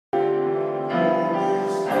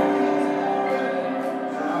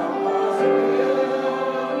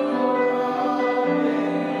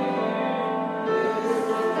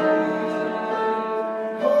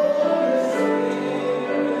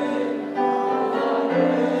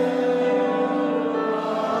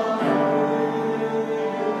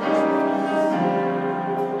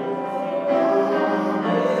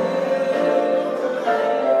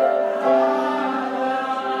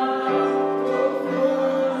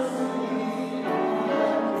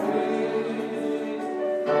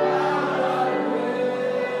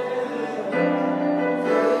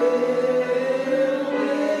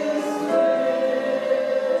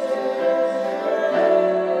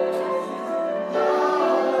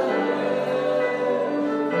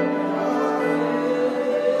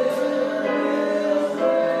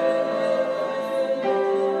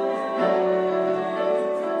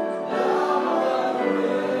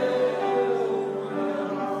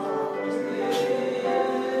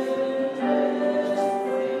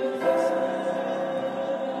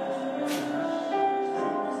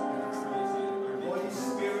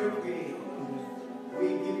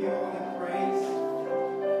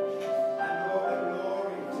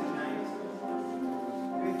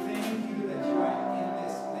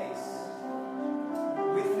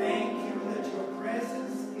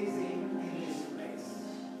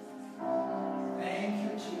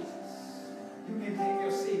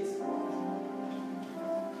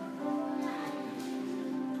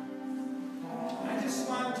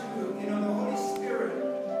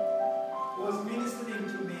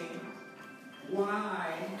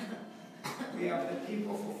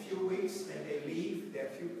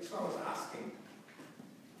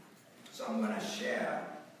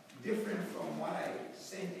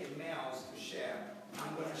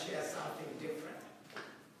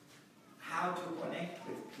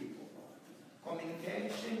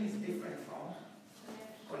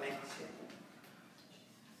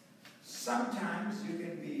Sometimes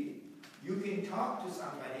you can talk to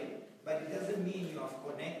somebody, but it doesn't mean you have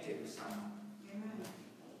connected with someone. Amen.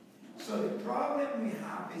 So the problem we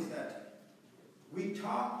have is that we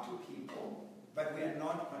talk to people, but we are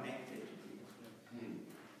not connected to people.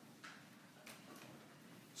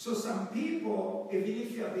 So some people, even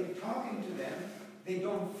if you have been talking to them, they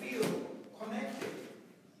don't feel connected.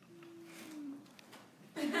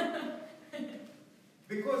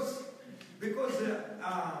 Because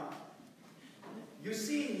you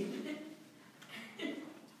see,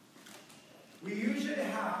 we usually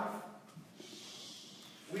have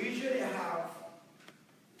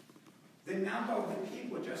the number of the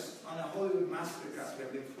people just on a Hollywood Masterclass we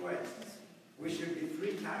have influenced. We should be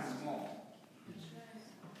 3 times more.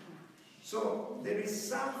 So there is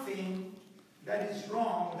something that is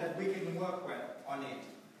wrong that we can work with on it.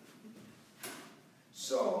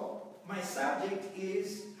 So my subject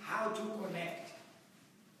is how to connect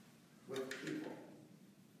with people.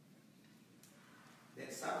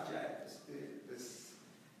 The subject,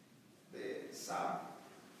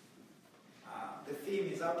 the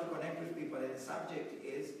theme is how to connect with people, and the subject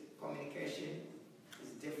is communication is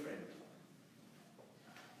different.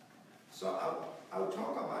 So I'll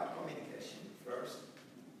talk about communication first.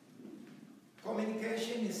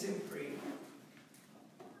 Communication is simply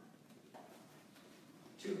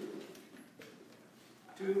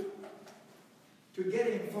to get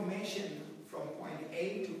information from point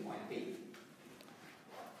A to point B.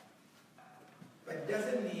 But it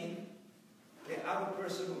doesn't mean the other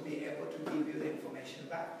person will be able to give you the information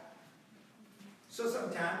back. So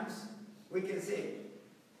sometimes we can say,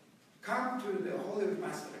 come to the Hollywood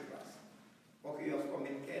Masterclass. Okay, you have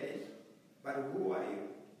communicated, but who are you?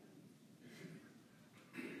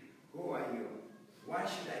 Who are you? Why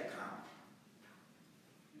should I come?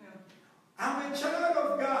 No. I'm a child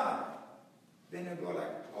of God. Then you go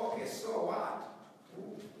like, okay, so what?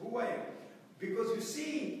 Who are you? Because you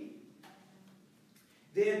see,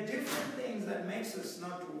 there are different things that makes us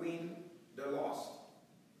not win the lost.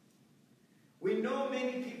 We know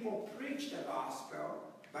many people preach the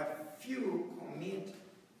gospel, but few commit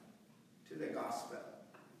to the gospel.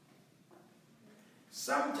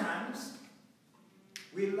 Sometimes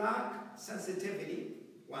we lack sensitivity.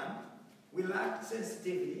 1, we lack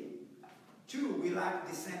sensitivity. 2, we lack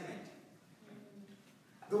discernment.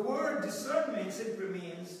 The word discernment simply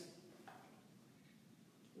means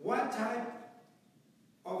what type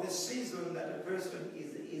of the season that a person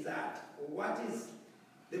is at. What is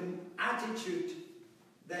the attitude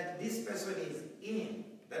that this person is in,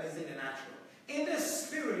 that is in the natural. In the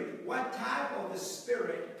spirit, what type of the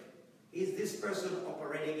spirit is this person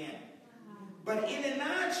operating in? But in the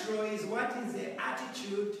natural is what is the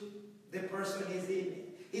attitude the person is in.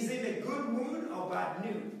 Is in a good mood or bad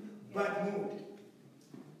mood? Bad mood.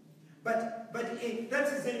 But that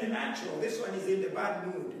is in the natural. This one is in the bad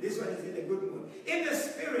mood. This one is in the good mood. In the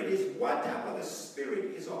spirit is what type of the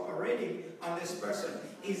spirit is operating on this person.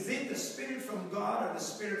 Is it the spirit spirit from God or the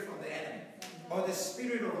spirit from the enemy, or the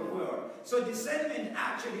spirit of the world. So discernment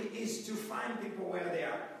actually is to find people where they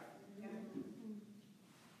are.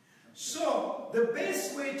 So the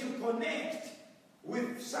best way to connect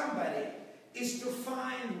with somebody is to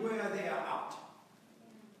find where they are at.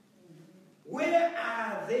 Where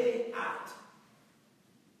are they at?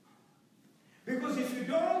 Because if you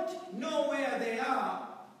don't know where they are,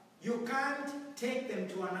 you can't take them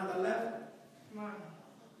to another level.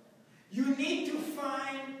 You need to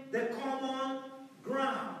find the common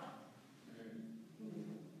ground.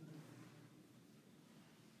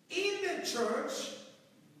 In the church,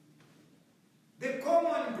 the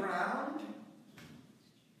common ground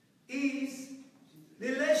is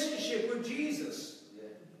relationship with Jesus.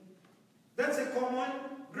 That's a common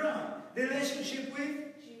ground. Relationship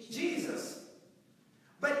with Jesus.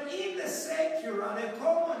 But in the secular, the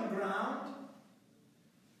common ground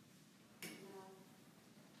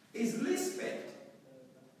is respect.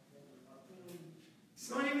 It's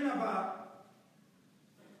not even about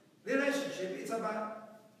relationship, it's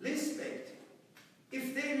about respect.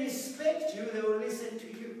 If they respect you, they will listen to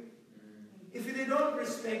you. If they don't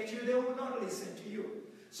respect you, they will not listen to you.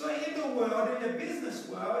 So in the world, in the business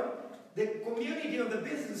world, the community of the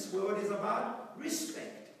business world is about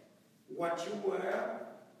respect. What you wear,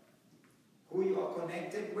 who you are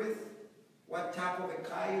connected with, what type of a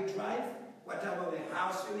car you drive, what type of a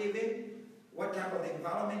house you live in, what type of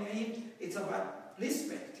environment you're in. It's about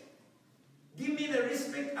respect. Give me the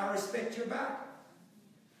respect, I'll respect you back.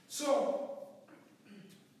 So,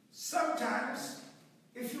 sometimes,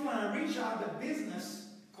 if you want to reach out to business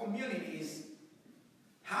communities,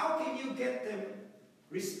 how can you get them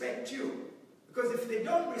respect you? Because if they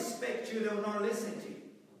don't respect you, they will not listen to you.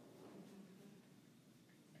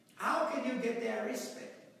 How can you get their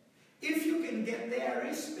respect? If you can get their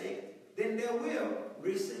respect, then they will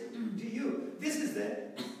listen to you. This is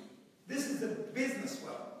the business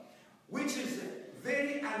world, which is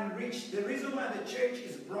very unreached. The reason why the church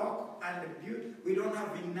is broke and we don't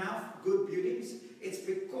have enough good buildings, it's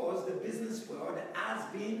because the business world has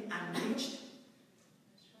been unreached.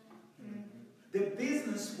 The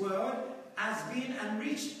business world has been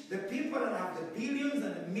unreached. The people that have the billions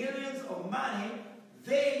and the millions of money,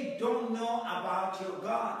 they don't know about your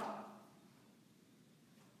God.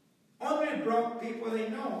 Only broke people they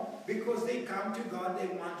know, because they come to God, they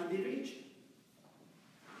want to be rich.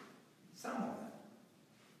 Some of them.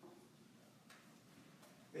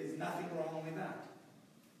 There's nothing wrong with that.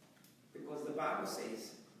 Because the Bible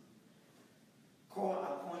says, call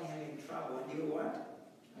upon him in trouble and you what?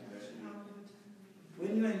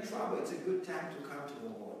 When you're in trouble, it's a good time to come to the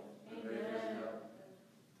Lord. Amen.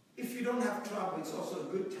 If you don't have trouble, it's also a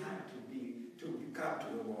good time to come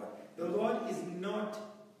to the Lord. The Lord is not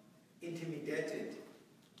intimidated.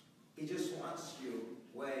 He just wants you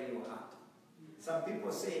where you're at. Some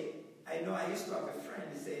people say, I used to have a friend,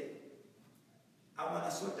 he said, I want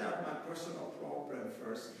to sort out my personal problem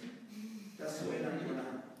first. That's when I'm going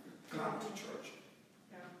to come to church.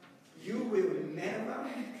 You will never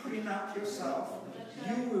clean up yourself.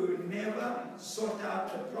 You will never sort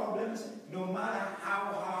out the problems, no matter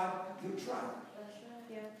how hard you try.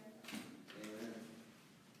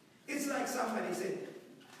 It's like somebody said,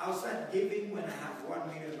 I'll start giving when I have $1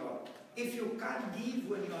 million. If you can't give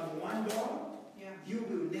when you have $1, you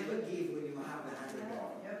will never give when you have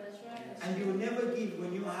 $100. And you will never give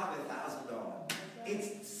when you have $1,000.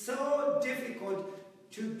 It's so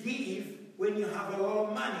difficult to give when you have a lot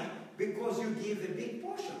of money, because you give a big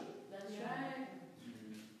portion. That's right.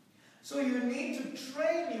 So you need to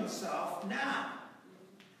train yourself now.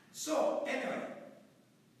 So anyway,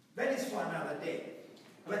 that is for another day.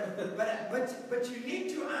 But you need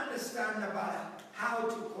to understand about how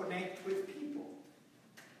to connect with people.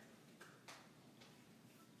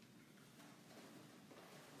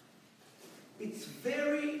 It's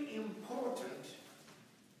very important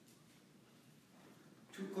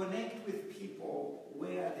to connect with people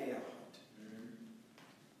where they are at.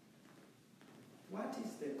 What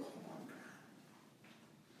is the common ground?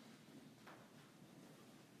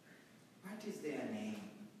 What is their name?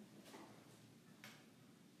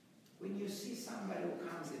 When you see somebody who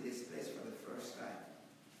comes to this place for the first time,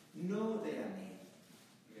 know their name.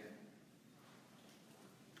 Yeah.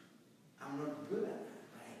 I'm not good at that,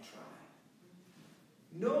 but I try.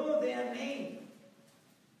 Know their name.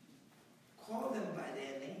 Call them by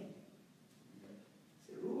their name.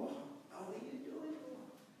 Say, Ruah, how are you doing, Ruah?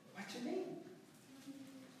 What's your name?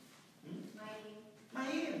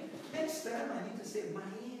 Mayim. Next time I need to say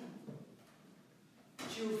Mayim.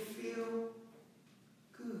 You feel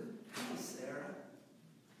good. Hi, Sarah.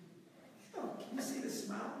 Oh, can you see the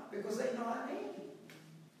smile? The because they know our name.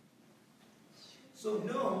 So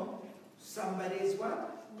know somebody's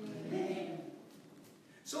what? Name.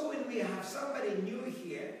 So when we have somebody new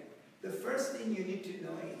here, the first thing you need to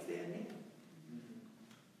know is their name.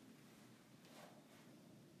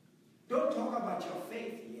 Don't talk about your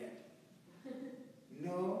faith yet.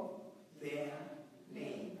 Know their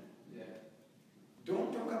name. Yeah.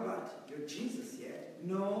 Don't talk about your Jesus yet.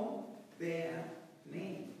 Know their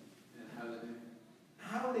name. And how they do.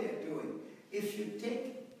 How they are doing. If you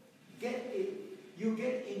you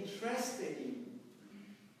get interested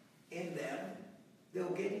in them, they'll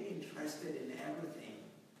get interested in everything.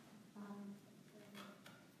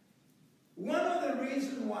 One of the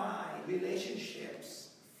reasons why relationships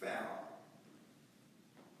fail,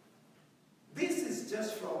 this is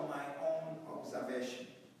just from my own observation.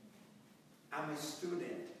 I'm a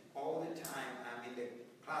student all the time. I'm in the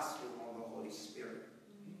classroom of the Holy Spirit.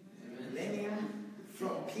 Amen. Learning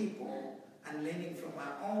from people and learning from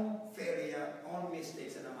my own failure, own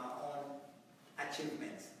mistakes, and my own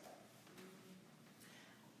achievements.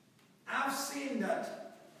 I've seen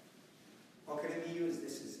that, okay, let me use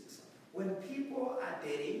this as example. When people are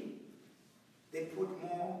dating, they put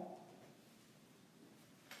more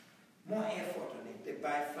effort on it. They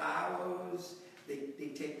buy flowers, they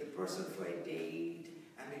take the person for a date,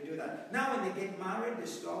 and they do that. Now when they get married, they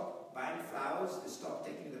stop buying flowers, they stop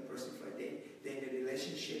taking the person for a date, then the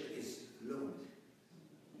relationship is ruined.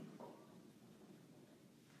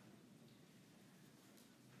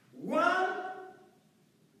 One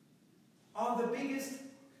of the biggest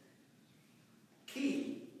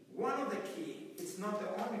key, it's not the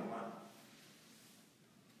only one,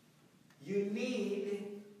 you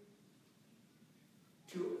need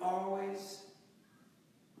to always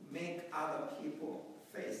make other people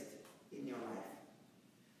first in your life.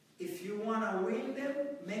 If you want to win them,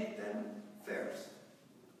 make them first.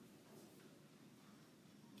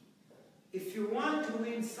 If you want to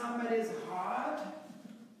win somebody's heart,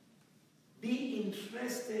 be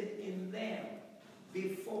interested in them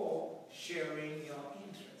before sharing your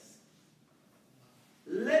interests.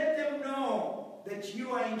 Let them know that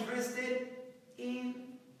you are interested in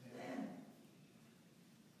them.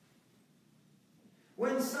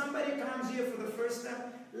 When somebody comes here for the first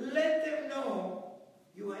time, let them know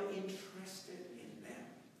you are interested in them.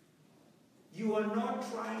 You are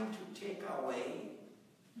not trying to take away.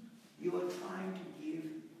 You are trying to give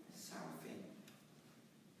something.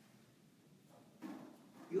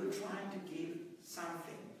 You are trying to give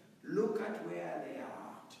something. Look at where they are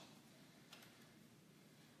at.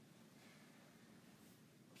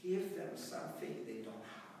 Give them something they don't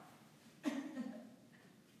have.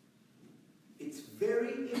 It's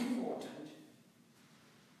very important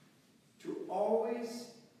to always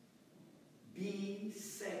be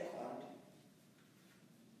second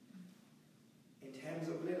in terms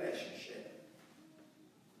of relationship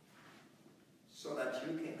so that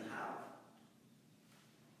you can have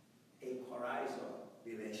a horizontal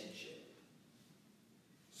relationship.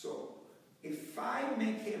 So, if I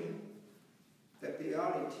make him the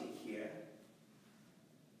priority here,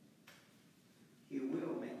 he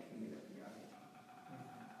will make me the priority.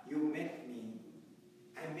 You make me.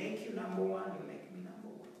 I make you number one, you make me number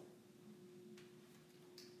one.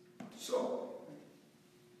 So,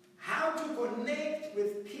 how to connect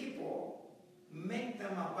with people, make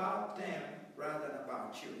them about them rather than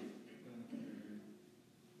about you.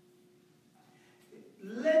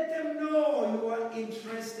 Let them know you are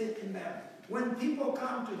interested in them. When people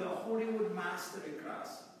come to the Hollywood Mastery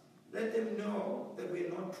class, let them know that we're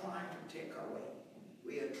not trying to take away.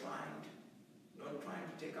 We are not trying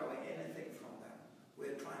to take away anything from them.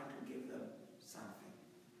 We're trying to give them something.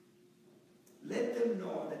 Let them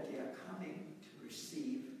know that they are coming to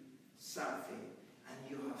receive something, and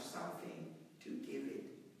you have something to give it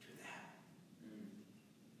to them.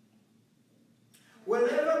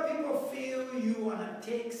 Wherever people feel you want to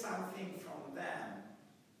take something from them,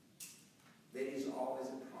 there is always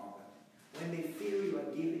a problem. When they feel you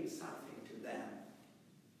are giving something to them,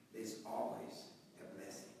 there's always a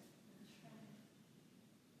blessing.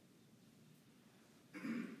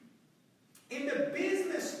 In the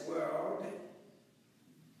business world,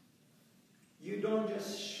 you don't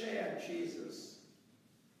just share Jesus.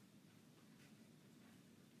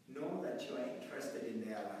 Know that you are interested in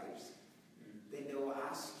their lives. Then they will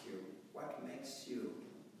ask you, what makes you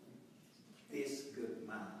this good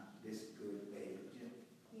man, this good lady?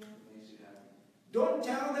 Yeah. Makes you happy. Don't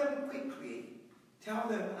tell them quickly. Tell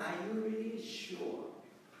them, are you really sure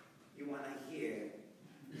you want to hear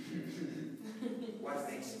what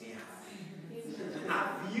makes me happy?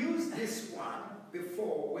 I've used this one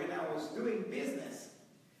before when I was doing business.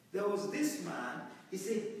 There was this man, he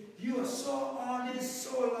said, you are so honest,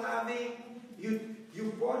 so loving,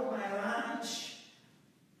 you bought my lunch.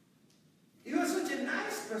 You are such a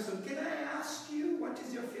nice person. Can I ask you, what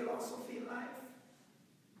is your philosophy in life?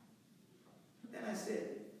 Then I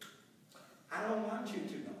said, I don't want you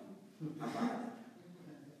to know about it.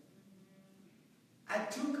 I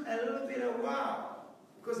took a little bit of wow,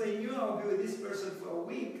 because I knew I would be with this person for a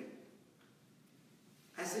week.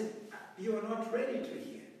 I said, you are not ready to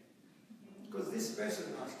hear. Because this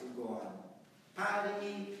person wants to go on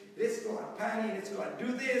party, let's go on party, let's go and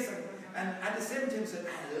do this. And at the same time said,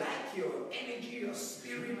 I like your energy, your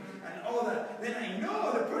spirit, and all that. Then I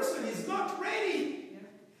know the person is not ready.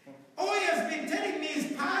 All he has been telling me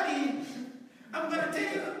is party. I'm going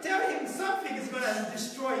to tell him something is going to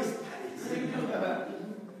destroy his party.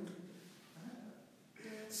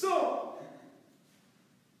 So,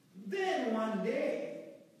 then one day,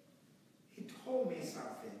 he told me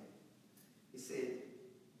something. He said,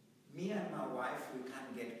 me and my wife, we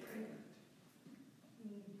can't get pregnant.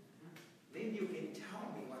 Maybe you can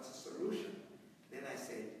tell me what's the solution. Then I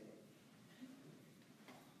said,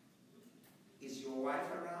 is your wife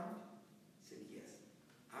around? He said, yes.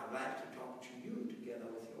 I'd like to talk to you together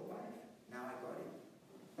with your wife. Now I got it.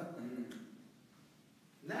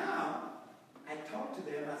 Now, I talk to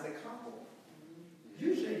them as a couple.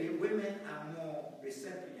 Usually women are more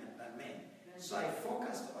recipient than men. So I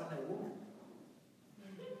focused on a woman.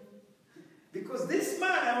 Because this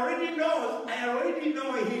man, I already know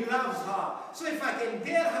he loves her. So if I can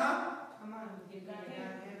get her,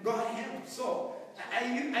 go ahead. So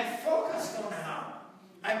I focused on her.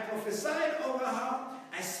 I prophesied over her.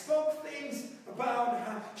 I spoke things about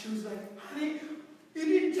her. She was like, honey, you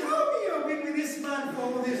didn't tell me you've been with this man for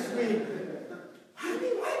all this week.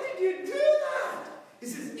 Honey, why did you do that? He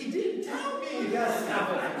says, he didn't tell me that stuff.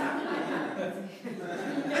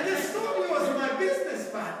 I just thought he was my business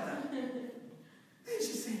partner. Then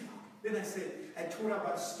she said, oh. Then I said, I told her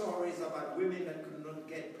about stories about women that could not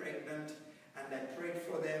get pregnant, and I prayed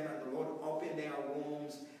for them, and the Lord opened their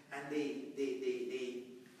wombs, and they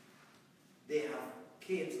have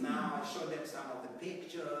kids now. I showed them some of the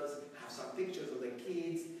pictures. I have some pictures of the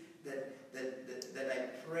kids that I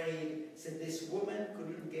prayed. Said this woman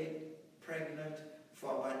couldn't get pregnant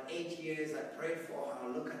for about 8 years. I prayed for her.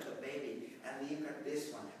 Look at the baby, and look at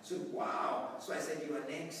this one. So wow. So I said, you are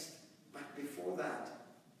next. But before that,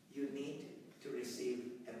 you need to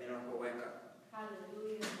receive a miracle worker.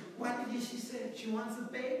 Hallelujah. What did she say? She wants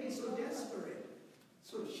a baby, so desperate.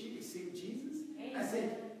 So she received Jesus. Amen. I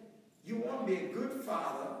said, you won't be a good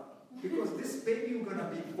father because this baby you're going to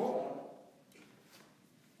be born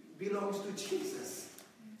belongs to Jesus.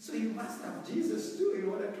 So you must have Jesus too in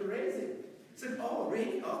order to raise him. I said, oh,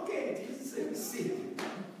 really? Okay. Jesus said, receive.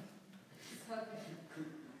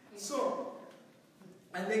 So,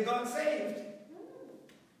 and they got saved.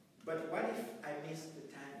 But what if I missed the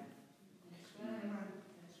time?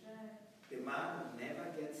 That's right. The man will never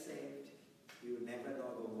get saved. He will never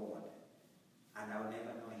know the Lord. And I'll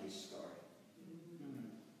never know his story.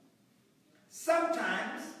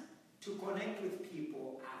 Sometimes, to connect with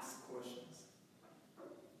people, ask questions.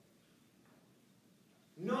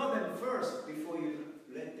 Know them first before you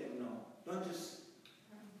let them know. Don't just...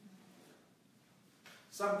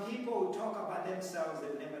 Some people who talk about themselves,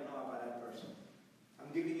 they never know about that person.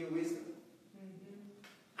 I'm giving you wisdom.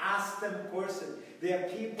 Ask them a question. There are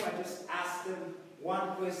people, I just ask them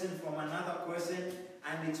one question from another person,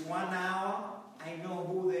 and it's 1 hour. I know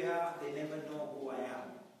who they are. They never know who I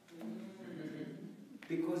am.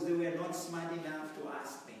 Because they were not smart enough to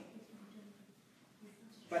ask me.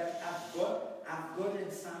 But I've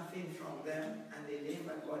gotten something from them, and they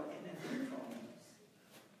never got anything from me.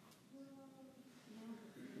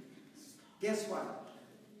 Guess what?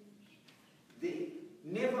 They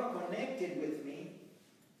never connected with me,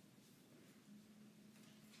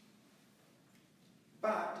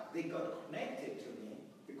 but they got connected to me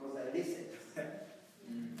because I listened.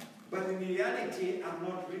 But in reality, I'm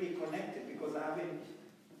not really connected because I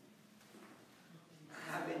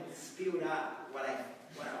haven't spilled out what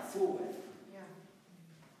I'm full with. Yeah.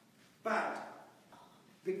 But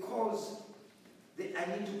because I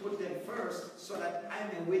need to put them first so that I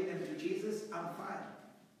may win them to Jesus, I'm fine.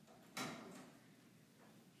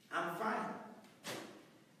 I'm fine.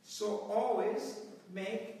 So always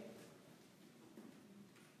make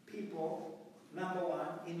people number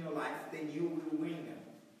one in your life, then you will win them.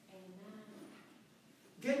 Amen.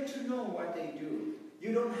 Get to know what they do.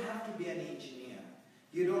 You don't have to be an engineer.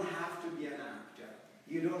 You don't have to be an actor.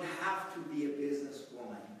 You don't have to be a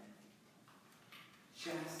businesswoman.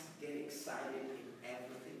 Just get excited in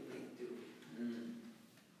everything they do.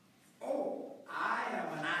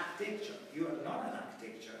 architecture. You are not an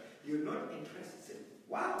architecture. You're not interested.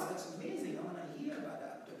 Wow, that's amazing. I want to hear about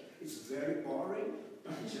that. But it's very boring.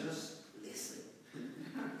 Just listen.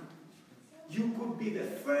 You could be the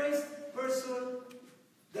first person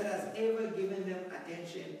that has ever given them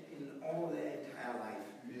attention in all their entire life.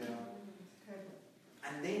 Yeah.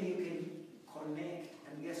 And then you can connect.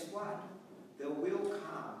 And guess what? They will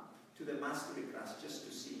come to the mastery class just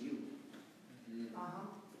to see you.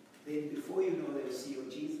 Then before you know, they'll see your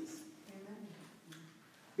Jesus. Amen.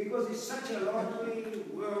 Because it's such a lovely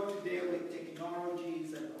world today with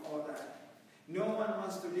technologies and all that. No one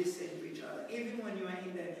wants to listen to each other. Even when you are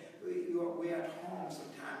in we're at home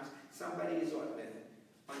sometimes, somebody is on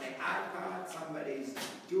the iPad, somebody is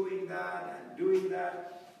doing that and doing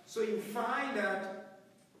that. So you find that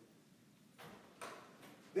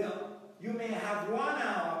you may have 1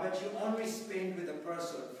 hour, but you only spend with a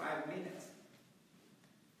person 5 minutes.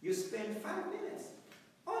 You spend 5 minutes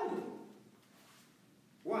only.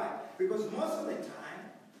 Why? Because most of the time,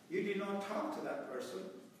 you did not talk to that person.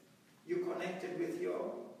 You connected with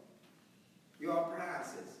your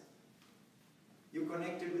appliances. You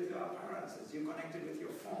connected with your appliances. You connected with your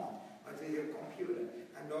phone, with your computer,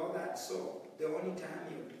 and all that. So the only time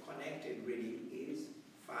you connected really is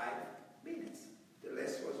 5 minutes. The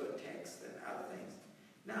rest was on text and other things.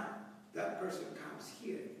 Now, that person comes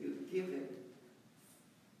here. You give him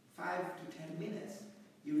 5 to 10 minutes.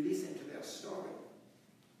 You listen to their story.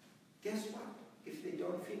 Guess what? If they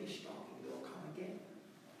don't finish talking, they'll come again.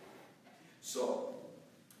 So,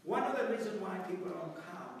 one of the reasons why people don't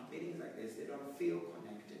come to meetings like this, they don't feel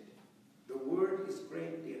connected. The word is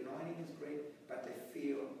great, the anointing is great, but they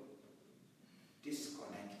feel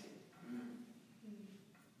disconnected.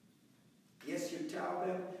 Yes, you tell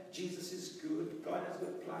them Jesus is good, God has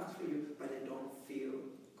good plans for you, but they don't feel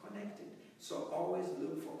connected. So always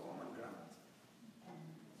look for common ground.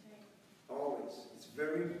 Always. It's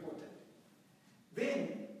very important.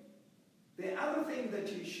 Then, the other thing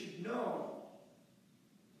that you should know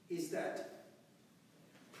is that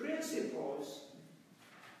principles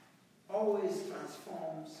always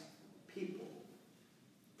transforms people.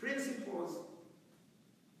 Principles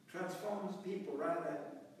transforms people rather than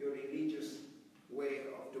your religious way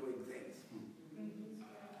of doing things.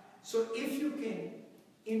 So if you can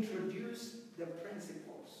introduce the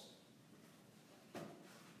principles,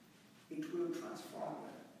 it will transform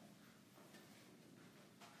them.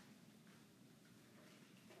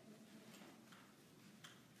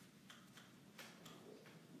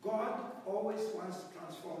 God always wants to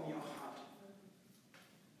transform your heart.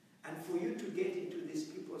 And for you to get into these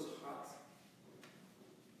people's hearts,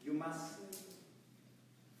 you must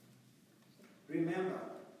remember,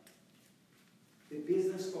 the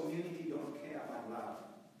business community don't care about love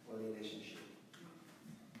or relationship.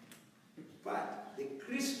 But the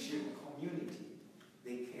Christian community,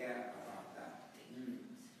 they care about that.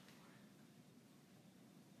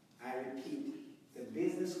 I repeat, the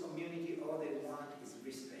business community, all they want is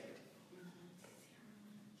respect.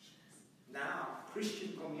 Now,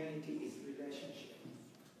 Christian community is relationship.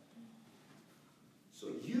 So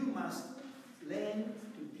you must learn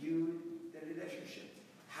to build the relationship.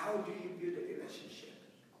 How do you build a relationship?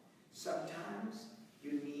 Sometimes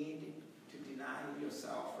you need to deny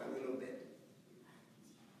yourself a little bit.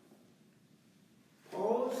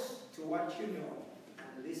 Pause to what you know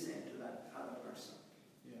and listen to that other person.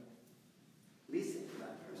 Yeah. Listen to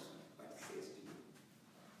that person, what he says to you.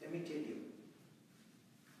 Let me tell you,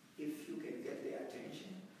 if you can get their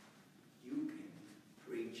attention, you can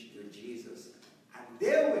preach your Jesus, and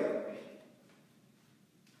they will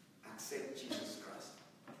accept Jesus Christ.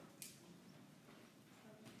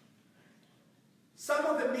 Some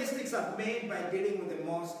of the mistakes I've made by dealing with the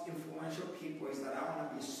most influential people is that I want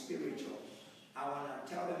to be spiritual. I want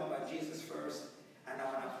to tell them about Jesus first, and I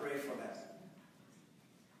want to pray for them.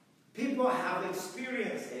 People have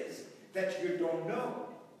experiences that you don't know.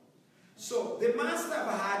 So they must have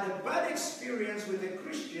had a bad experience with a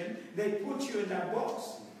Christian. They put you in that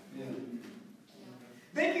box. Yeah.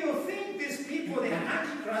 Then you think these people, they're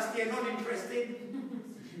antichrist, they're not interested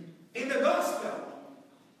in the gospel.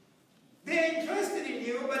 They're interested in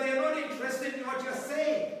you, but they're not interested in what you're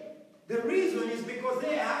saying. The reason is because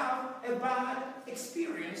they have a bad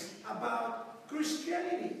experience about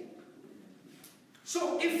Christianity.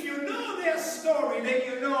 So if you know their story, then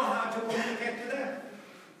you know how to communicate to them.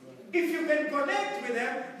 If you can connect with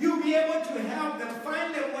them, you'll be able to help them,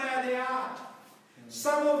 find them where they are.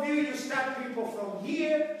 Some of you, you start people from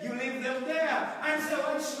here, you leave them there, and say,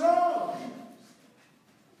 what's wrong?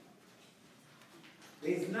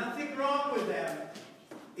 There's nothing wrong with them.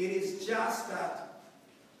 It is just that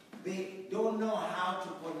They don't know how to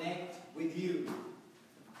connect with you.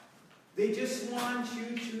 They just want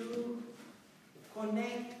you to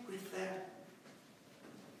connect with them.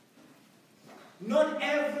 Not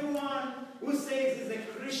everyone who says is a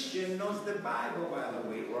Christian knows the Bible, by the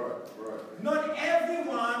way. Right. Not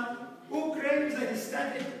everyone who claims that he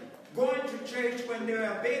started going to church when they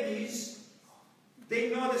were babies, they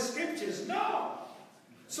know the scriptures. No.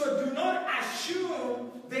 So do not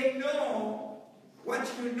assume they know what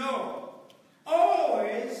you know.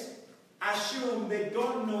 Always assume they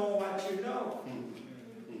don't know what you know.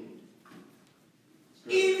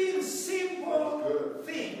 Even simple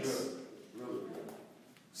things.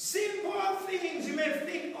 Simple things you may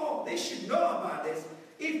think, oh, they should know about this.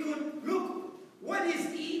 It could look, what is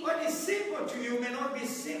simple to you may not be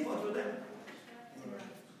simple to them.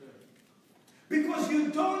 Because you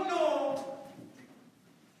don't know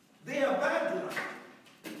their background.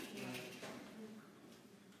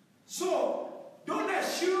 So, don't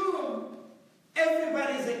assume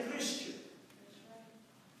everybody's a Christian.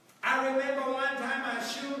 I remember one time I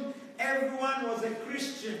assumed everyone was a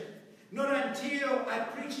Christian. Not until I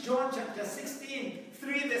preached John chapter 16,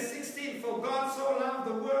 3:16, for God so loved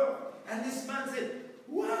the world. And this man said,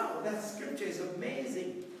 wow, that scripture is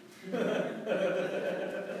amazing.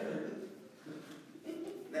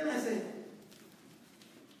 Then I said,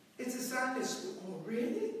 it's a Sunday school. Oh,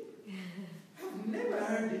 really? I've never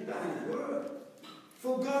heard it that word.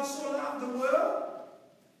 For God so loved the world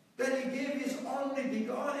that he gave his only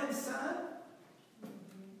begotten Son.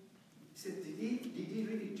 He said, did he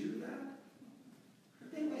really do that?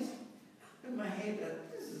 Then in my head,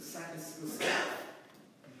 this is a Sunday school stuff.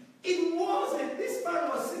 It wasn't. This man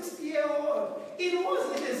was 60 years old. It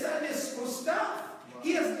wasn't a Sunday school stuff.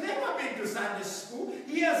 He has never been to Sunday school.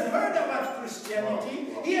 He has heard about Christianity.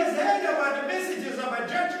 He has heard about the messages about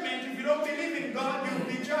judgment. If you don't believe in God, you'll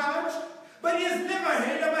be judged. But he has never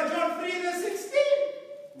heard about John 3:16.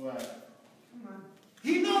 Right.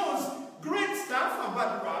 He knows great stuff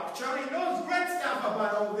about rapture. He knows great stuff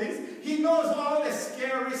about all this. He knows all the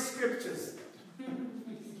scary scriptures.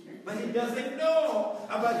 But he doesn't know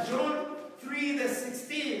about John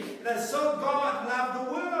 3:16, that so God loved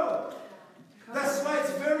the world. That's why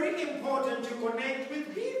it's very important to connect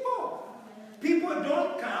with people. People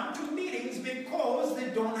don't come to meetings because they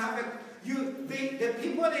don't have the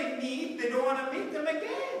people they meet, they don't want to meet them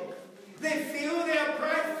again. They feel they are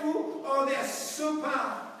prideful or they are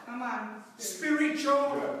super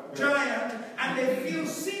spiritual giant, and they feel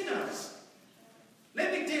sinners.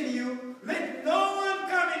 Let me tell you, let no one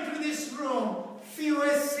come into this room feel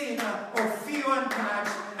a sinner or feel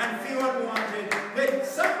untouched and feel unwanted. Let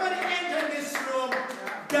somebody enter this room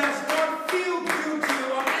does not feel guilty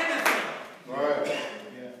or anything. Right.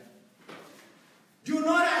 Yeah. Do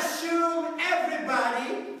not assume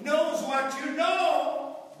everybody knows what you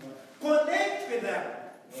know. Connect with them.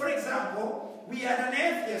 For example, we had an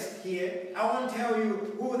atheist here. I won't tell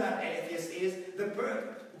you who that atheist is.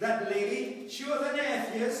 That lady, she was an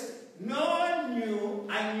atheist. No one knew.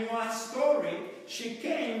 I knew her story. She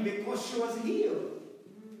came because she was healed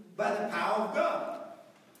by the power of God.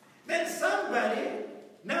 Then somebody,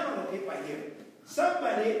 none of the people are here,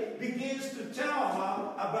 somebody begins to tell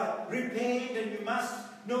her about repent and you must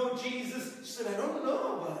know Jesus. She said, I don't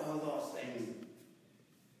know about all those things.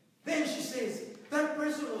 Then she says, that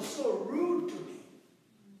person was so rude to me.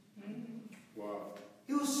 Wow.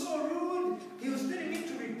 He was so rude. He was telling me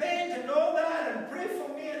to repent and all that and pray for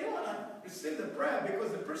me. I didn't want to receive the prayer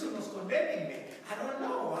because the person was condemning me. I don't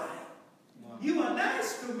know why. Wow. You were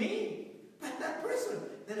nice to me, but that person.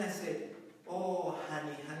 Then I said, oh,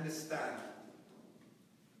 honey, understand.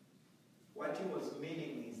 What he was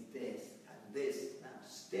meaning is this and this. Now,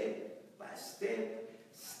 step by step,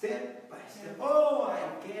 step by step. Oh,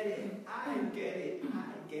 I get it. I get it.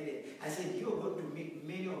 I get it. I said, you're going to meet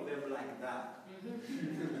many of them like that.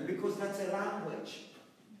 Because that's a language.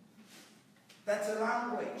 That's a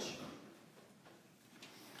language.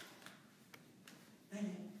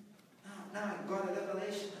 Now I got a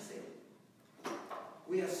revelation. I said,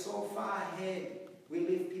 we are so far ahead. We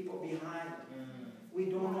leave people behind. We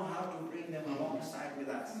don't know how to bring them alongside with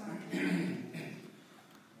us.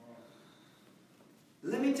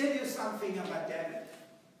 Let me tell you something about David.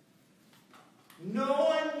 No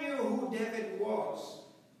one knew who David was.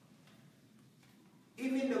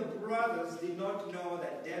 Even the brothers did not know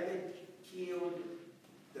that David killed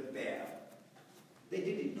the bear. They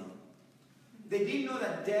didn't know. They didn't know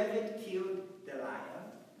that David killed the lion.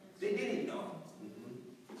 They didn't know.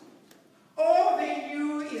 All they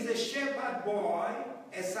knew is a shepherd boy,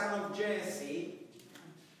 a son of Jesse,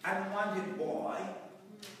 unwanted boy.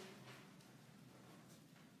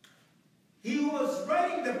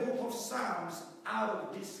 writing the book of Psalms out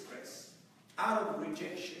of distress, out of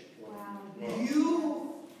rejection. Wow.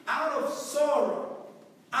 You, out of sorrow,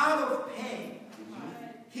 out of pain.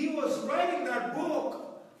 He was writing that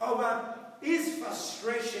book about his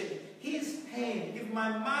frustration, his pain. If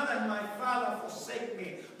my mother and my father forsake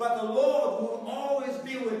me, but the Lord will always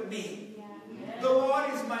be with me. Yeah. The Lord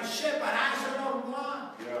is my shepherd, I shall not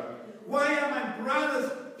want. Yeah. Why are my brothers,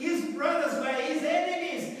 his brothers were his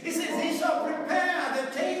enemies? He says, he shall prepare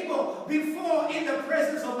the table before in the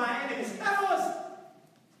presence of my enemies. That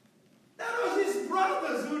was his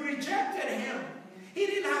brothers who rejected him. He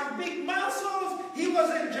didn't have big muscles. He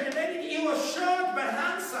wasn't genetic. He was short but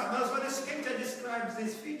handsome. That's what the scripture describes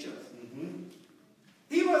his features.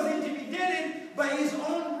 He was intimidated by his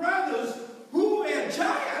own brothers who were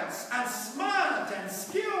giants and smart and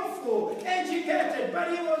skillful, educated, but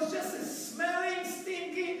he was just a smelling,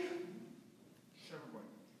 stinking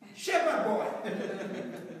shepherd boy.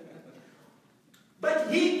 But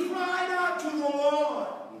he cried out to the Lord.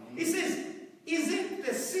 He says, is it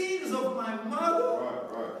the sins of my mother?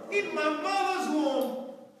 Right. In my mother's womb,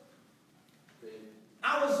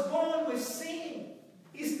 I was born with sin.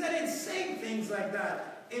 He started saying things like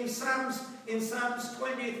that. In Psalms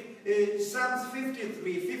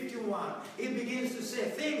 53, 51, he begins to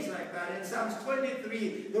say things like that. In Psalms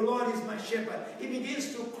 23, the Lord is my shepherd. He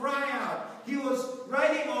begins to cry out. He was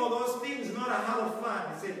writing all those things not out of fun.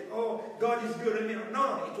 He said, oh, God is good to me.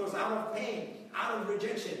 No, it was out of pain, out of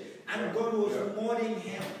rejection. And God was mourning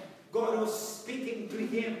him. God was speaking to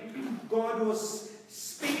him. God was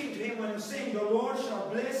speaking to him when he was saying, the Lord shall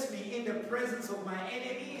bless me in the presence of my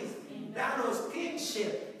enemies. That was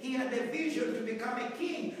kingship. He had the vision to become a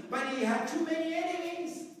king, but he had too many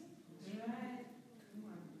enemies.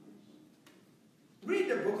 Read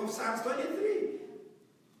the book of Psalms 23.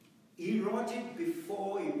 He wrote it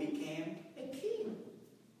before he became a king.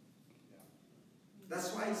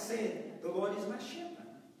 That's why he said, the Lord is my shepherd.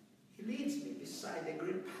 He leads me beside the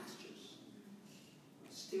green pastures,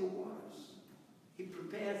 still waters. He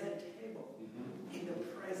prepares a table in the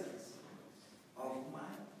presence of my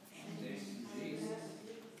enemies.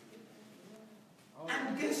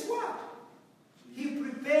 And guess what? He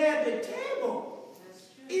prepared the table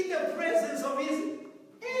in the presence of his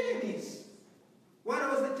enemies. What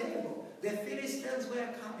was the table? The Philistines were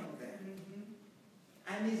coming there.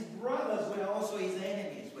 And his brothers were also his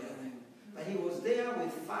enemies. But he was there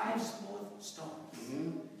with 5 smooth stones.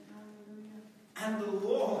 And the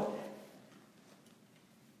Lord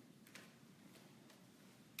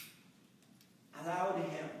allowed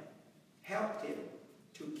him, helped him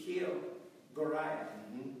to kill Goliath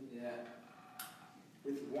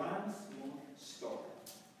with 1 smooth stone.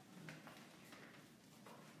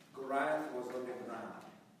 Goliath was on the ground.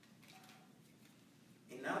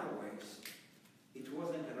 In other words, it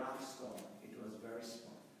wasn't a rough stone, it was very small.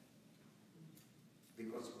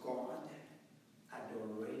 Because God had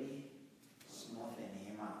already smoothened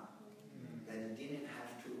him up. That he didn't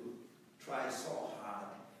have to try so hard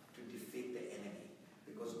to defeat the enemy.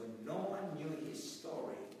 Because when no one knew his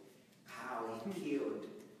story, how he killed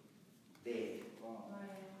the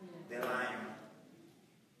lion,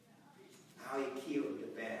 how he killed the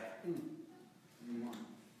bear,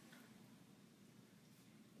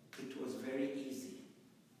 it was very easy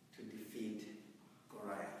to defeat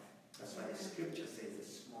Goliath. That's why the scripture says a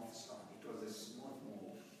smooth stone. It was a smooth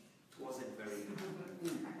move. It wasn't very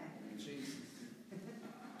Jesus.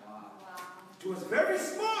 Wow. It was very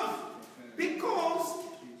smooth because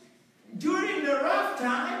during the rough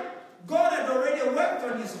time, God had already worked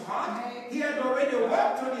on his heart. He had already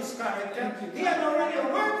worked on his character. He had already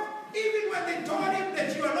worked, even when they told him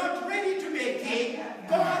that you are not ready to be a king,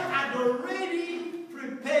 God had already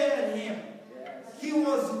prepared him. He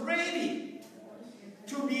was ready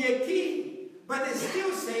to be a king. But they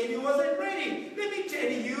still said he wasn't ready. Let me tell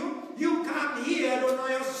you, you come here, I don't know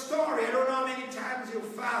your story. I don't know how many times you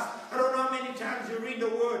fast. I don't know how many times you read the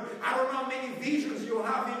word. I don't know how many visions you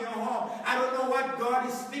have in your home. I don't know what God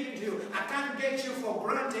is speaking to you. I can't get you for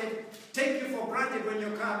granted, take you for granted when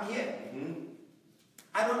you come here.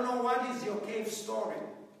 I don't know what is your cave story.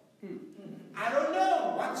 I don't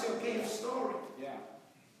know what's your cave story.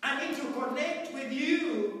 I need to connect with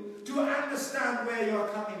you to understand where you're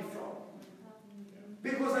coming from.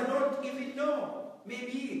 Because I don't even know.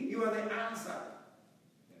 Maybe you are the answer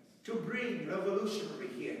to bring revolutionary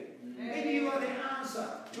here. Maybe you are the answer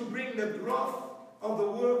to bring the growth of the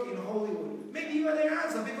work in Hollywood. Maybe you are the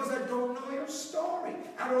answer because I don't know your story.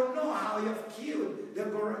 I don't know how you have killed the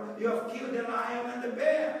lion and the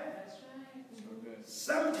bear. That's right.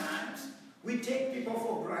 Sometimes we take people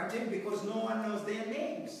for granted because no one knows their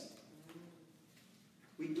names.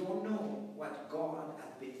 what God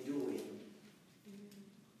has been doing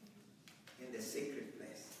in the secret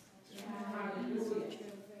place.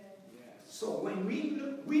 So when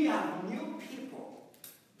we have new people,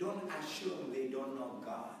 don't assume they don't know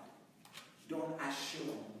God. Don't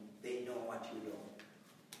assume they know what you don't.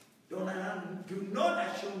 Do not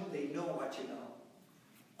assume they know what you know.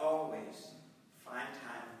 Always find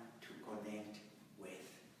time to connect with.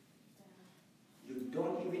 You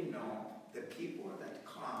don't even know the people that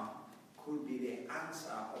come could be the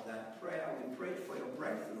answer of that prayer. We prayed for your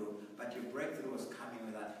breakthrough, but your breakthrough was coming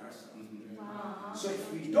with that person. Wow. So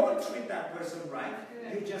if we don't treat that person right,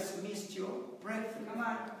 you just missed your breakthrough. Come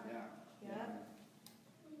on. Yeah.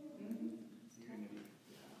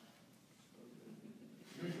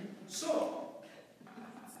 So,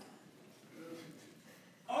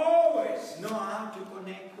 always know how to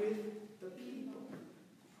connect with the people.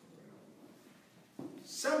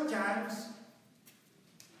 Sometimes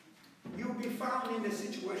you'll be found in a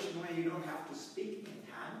situation where you don't have to speak in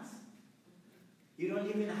tongues. You don't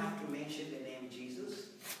even have to mention the name Jesus.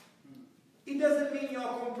 It doesn't mean you're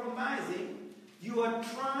compromising. You are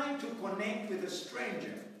trying to connect with a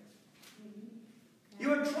stranger.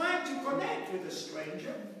 You are trying to connect with a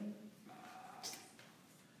stranger.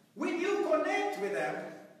 When you connect with them,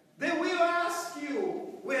 they will ask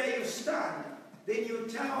you where you stand. Then you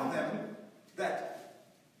tell them that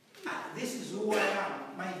this is who I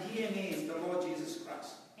am. My DNA is the Lord Jesus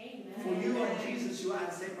Christ. Amen. For you and Jesus, you are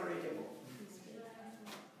inseparable.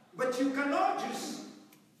 But you cannot just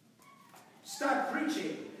start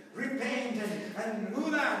preaching, repent and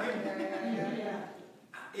do that.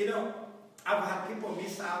 You know, I've had people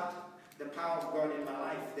miss out the power of God in my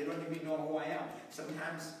life. They don't even know who I am.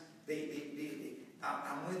 Sometimes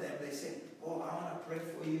I'm with them. They say, oh, I want to pray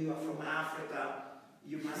for you. You're from Africa.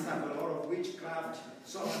 You must have a lot of witchcraft.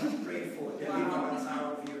 So I want to pray for deliverance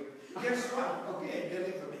out of you. Guess what? Okay,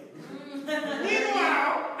 deliver me.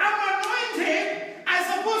 Meanwhile, I'm anointed. I'm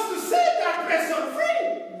supposed to set that person free.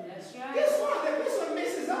 That's right. Guess what? The person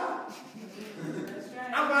misses out. That's right.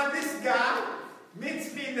 About this guy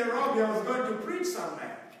meets me in the lobby. I was going to preach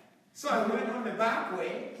somewhere. So I went on the back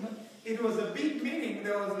way. It was a big meeting.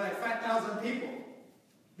 There was like 5,000 people.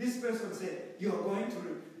 This person said, you are going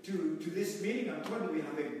to this meeting. I'm told you we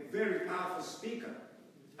have a very powerful speaker.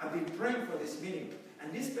 I've been praying for this meeting.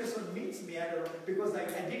 And this person meets me because I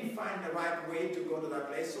didn't find the right way to go to that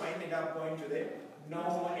place. So I ended up going to the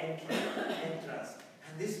no entrance.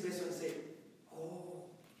 And this person said, oh,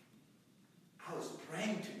 I was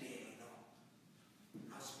praying today, you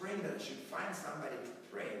know. I was praying that I should find somebody to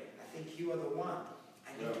pray. I think you are the one.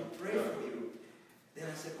 I need to pray for you. Then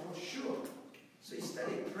I said, oh, sure. So he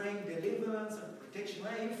started praying deliverance and protection.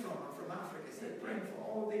 Where are you from? I'm from Africa. He started praying for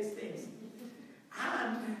all these things.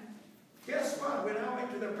 And guess what? When I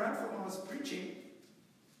went to the platform, I was preaching.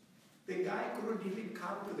 The guy couldn't even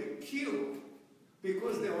come to the queue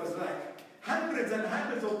because there was like hundreds and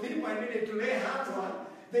hundreds of people I needed to lay hands on.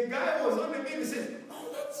 The guy was on the me and says, oh,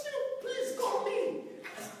 that's you. Please call me.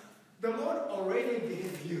 The Lord already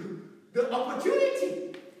gave you the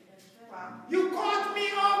opportunity. Wow. You caught me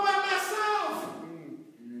all by myself.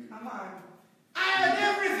 Come on. I had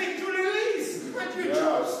everything to release, but you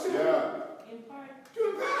chose to. Yeah. In part. To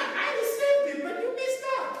God. I received it, but you missed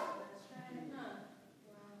out. That's right.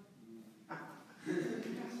 Huh.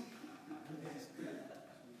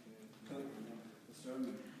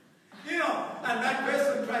 You know, and that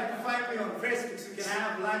person tried to find me on Facebook so can I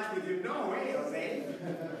have lunch with you? No way, Jose.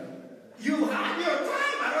 You had your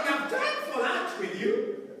time. I don't have time for lunch with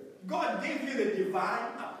you. God gave you the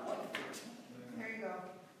divine appointment. There you go.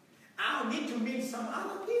 I'll need to meet some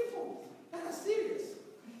other people that are serious.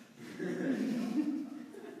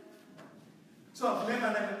 So I've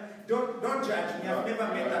never, don't judge me. I've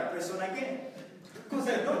never met that person again. Because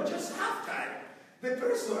I don't just have time. The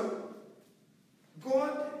person,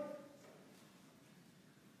 God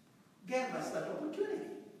gave us that opportunity.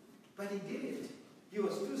 But he didn't. He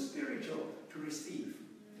was too spiritual to receive.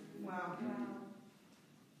 Wow.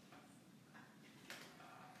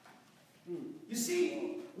 You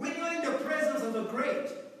see, when you're in the presence of the great,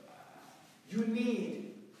 you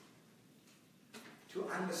need to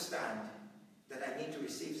understand that I need to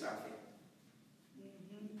receive something.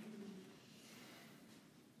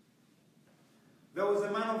 There was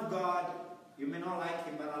a man of God, you may not like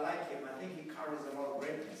him, but I like him. I think he carries a lot of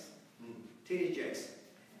greatness. T.D. Jakes.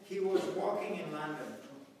 He was walking in London.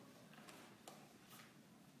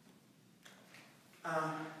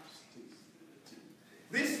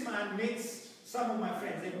 This man meets some of my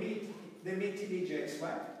friends. They meet T.D. Jakes,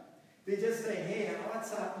 right? They just say, hey,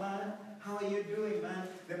 what's up, man? How are you doing, man?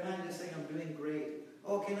 The man just saying, I'm doing great.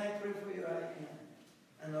 Oh, can I pray for you?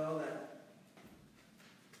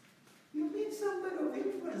 somebody of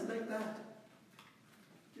influence like that,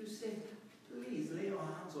 you say, please lay your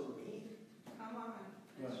hands on me. Come on.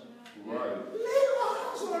 Right. Lay your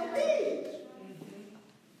hands on me.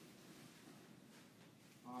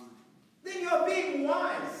 Then you're being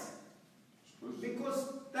wise.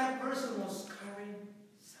 Because that person was carrying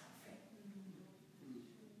something.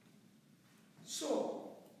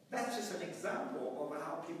 So, that's just an example of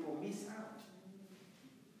how people miss out.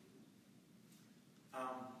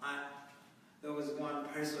 There was one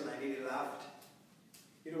person I really loved.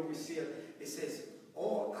 You know, we see it says,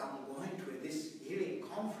 oh, I'm going to this healing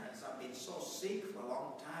conference. I've been so sick for a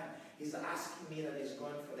long time. He's asking me that he's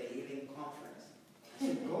going for the healing conference. I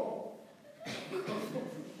said, go.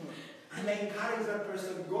 And I encourage that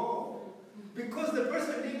person to go. Because the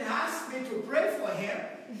person didn't ask me to pray for him.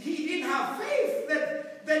 He didn't have faith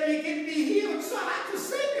that he can be healed. So I had to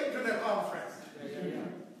send him to the conference.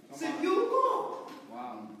 I said, you go.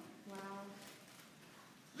 Wow.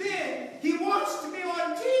 Then he watched me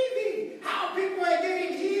on TV, how people are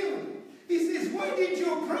getting healed. He says, why did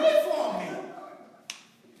you pray for me?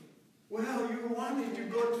 Well, you wanted to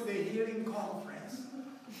go to the healing conference.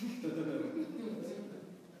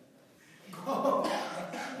 Go.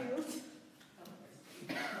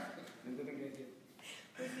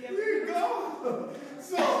 We go.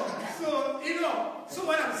 So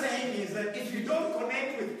what I'm saying is that if you don't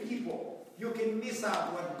connect with people, you can miss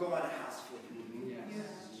out what God has for you.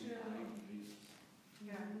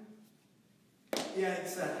 Yeah,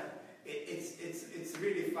 it's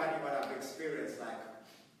really funny what I've experienced. Like,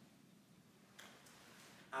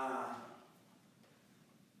 I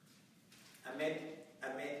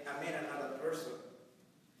met another person.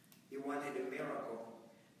 He wanted a miracle.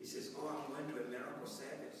 He says, "Oh, I'm going to a miracle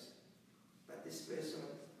service." But this person,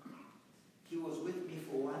 he was with me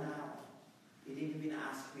for 1 hour. He didn't even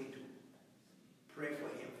ask me to pray for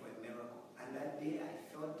him for a miracle. And that day,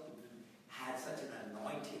 I felt he had such an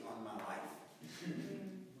anointing on my life.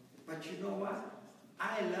 But you know what?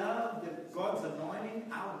 I love God's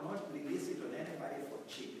anointing. I will not release it on anybody for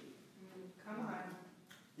cheap. Come on.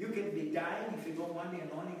 You can be dying. If you don't want the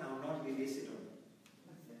anointing, I will not release it on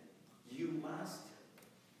you. You must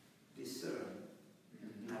discern.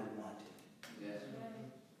 I want it. Yes.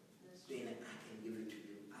 Then I can give it to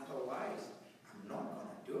you. Otherwise, I'm not going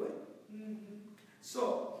to do it. So,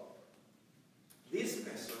 this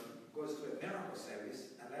person goes to a miracle service,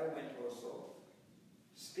 and I went also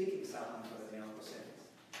speaking someone for the miracle service.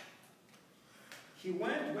 He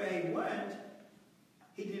went where he went.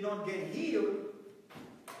 He did not get healed.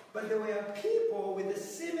 But there were people with a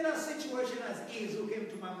similar situation as his who came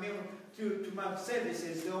to my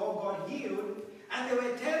services. They all got healed. And they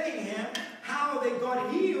were telling him how they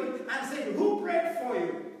got healed and said, "Who prayed for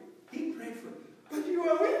you?" He prayed for you. "But you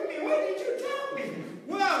were with me. Why did you tell me?"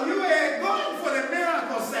 "Well, you were going for the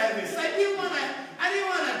miracle service. I didn't want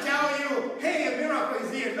to tell you, hey, a miracle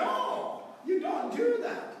is here." No, you don't do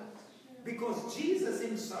that. Because Jesus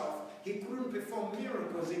himself, he couldn't perform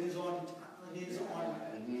miracles in his own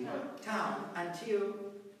town until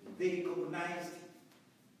they recognized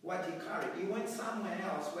what he carried. He went somewhere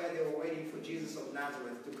else where they were waiting for Jesus of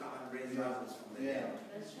Nazareth to come and raise Lazarus from the dead.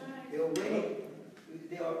 That's right. They were waiting.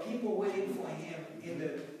 There were people waiting for him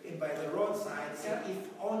by the roadside, saying, "If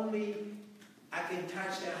only I can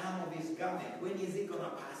touch the hem of his garment. When is he going to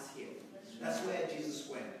pass here?" That's where Jesus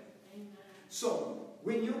went. Amen. So,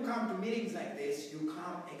 when you come to meetings like this, you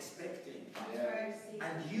come expecting. Yeah.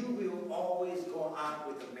 And you will always go out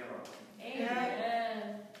with a miracle.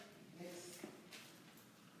 Amen.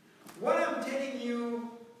 What I'm telling you,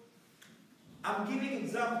 I'm giving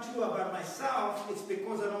example too about myself. It's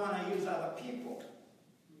because I don't want to use other people.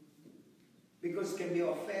 Because it can be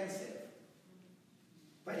offensive.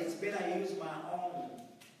 But it's better I use my own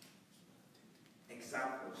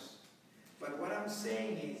examples. But what I'm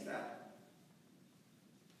saying is that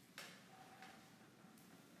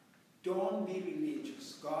don't be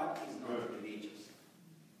religious. God is not religious.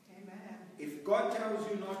 Amen. If God tells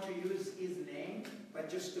you not to use his name, but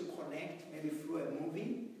just to connect, maybe through a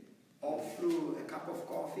movie or through a cup of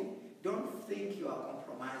coffee, don't think you are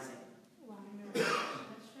compromising. That's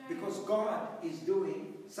right. Because God is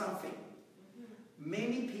doing something.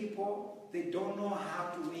 Many people, they don't know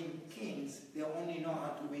how to win kings. They only know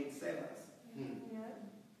how to win servants.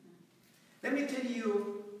 Let me tell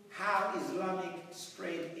you how Islamic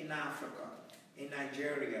spread in Africa, in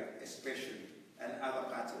Nigeria especially, and other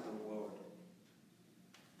parts of the world.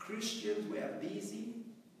 Christians were busy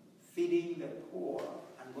feeding the poor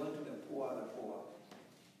and going to the poor.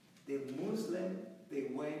 The Muslim, they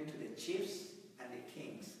went to the chiefs and the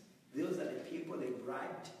kings. Those are the people they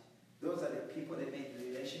bribed. Those are the people they made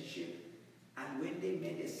relationship. And when they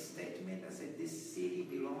made a statement that said this city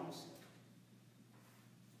belongs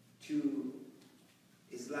to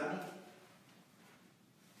Islamic,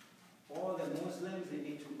 all the Muslims, they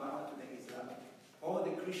need to bow to the Islamic. All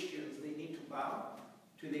the Christians, they need to bow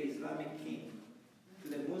to the Islamic king, to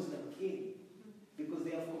the Muslim king. Because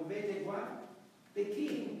they have converted what? The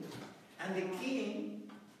king. And the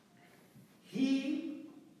king, he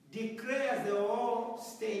declares the whole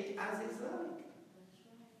state as Islamic.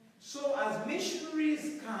 So as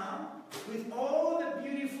missionaries come with all the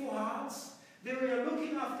beautiful hearts, they were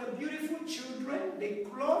looking after beautiful children, they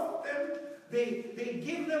clothe them, they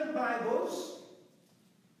give them Bibles.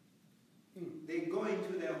 They go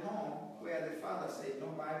into their home where the father said, no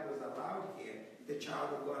Bibles allowed here. The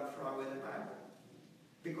child will go and throw away the Bible.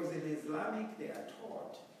 Because in Islamic, they are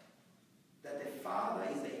taught that the father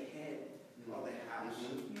is the head of the house.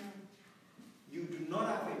 You do not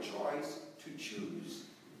have a choice to choose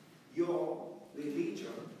your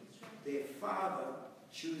religion. The father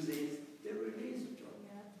chooses the religion.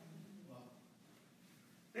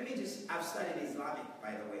 Let me just, I've studied Islamic,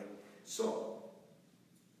 by the way. So,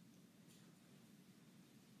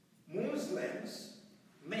 Muslims,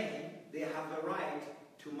 men, they have the right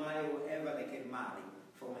to marry whoever they can marry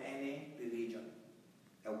from any religion,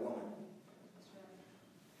 a woman.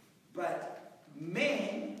 But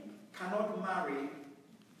men cannot marry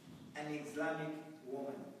an Islamic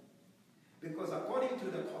woman. Because according to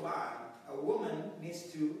the Quran, a woman needs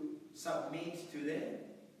to submit to the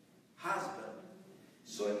husband.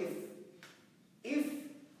 So if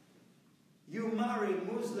you marry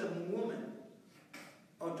a Muslim woman,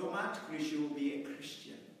 automatically she will be a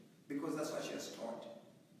Christian, because that's what she has taught.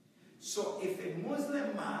 So if a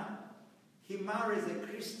Muslim man, he marries a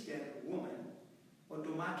Christian woman,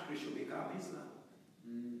 automatically she'll become Islam,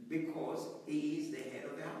 because he is the head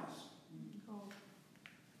of the house.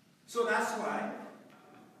 So that's why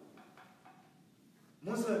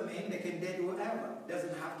Muslim men, they can date whoever,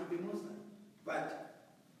 doesn't have to be Muslim. But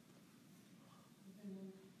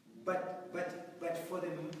for the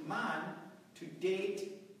man to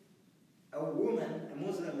date a woman, a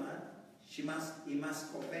Muslim man, he must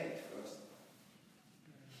convert first.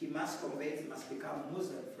 He must convert, he must become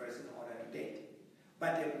Muslim first in order to date.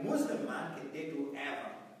 But a Muslim man can date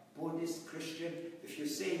whoever, Buddhist, Christian. If you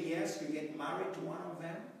say yes, you get married to one of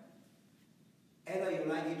them. Either you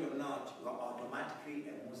like it or not, you are automatically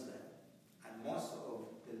a Muslim. And most of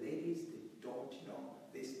the ladies, they don't know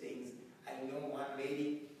these things. I know one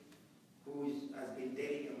lady who has been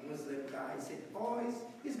dating a Muslim guy, said, oh,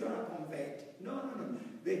 he's going to convert. No.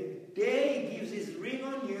 The day he gives his ring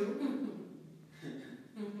on you,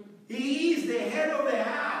 he is the head of the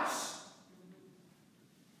house.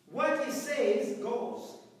 What he says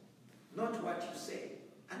goes, not what you say.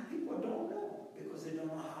 And people don't know, because they don't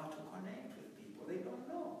know how to connect with people. They don't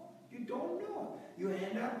know. You don't know. You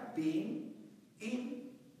end up being in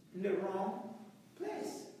the wrong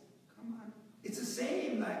place. Come on. It's the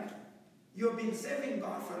same like you've been serving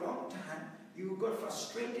God for a long time. You got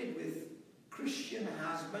frustrated with Christian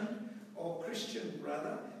husband or Christian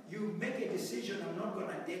brother. You make a decision, I'm not going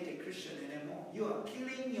to date a Christian anymore. You are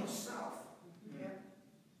killing yourself. Yeah.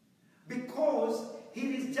 Because it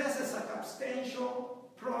is just a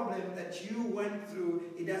circumstantial problem that you went through.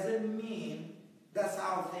 It doesn't mean that's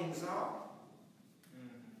how things are.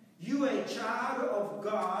 You are a child of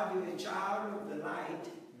God. You're a child of the light.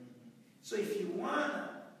 So if you want to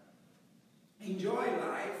enjoy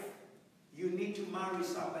life, you need to marry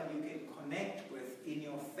somebody you can connect with in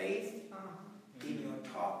your faith, in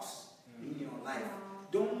your talks, in your life.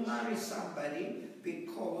 Don't marry somebody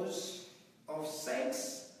because of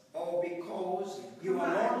sex, or because you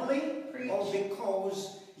are lonely, or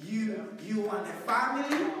because you want a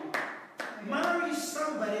family. Marry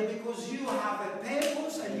somebody because you have a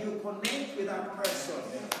purpose and you connect with that person.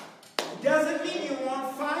 It doesn't mean you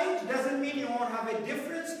won't fight, doesn't mean you won't have a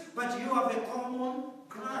difference, but you have a common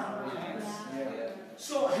ground.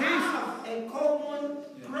 So have a common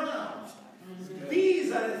ground.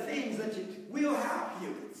 These are the things that will help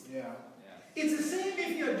you. It's the same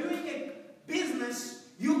if you're doing a business.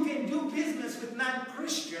 You can do business with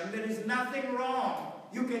non-Christian. There is nothing wrong.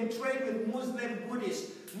 You can trade with Muslim,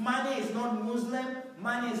 Buddhist. Money is not Muslim.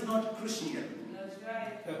 Money is not Christian. That's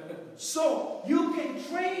right. So you can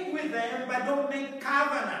trade with them, but don't make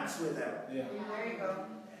covenants with them. There you go.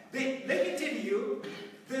 Let me tell you,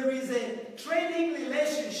 there is a trading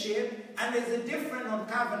relationship and there's a difference on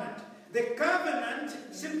covenant. The covenant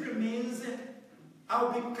simply means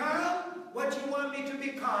I'll become what you want me to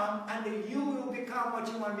become, and you will become what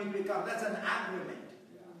you want me to become. That's an agreement.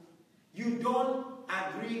 You don't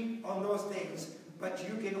agree on those things, but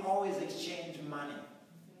you can always exchange money.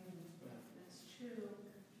 That's true.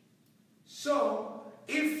 So,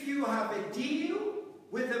 if you have a deal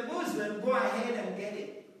with a Muslim, go ahead and get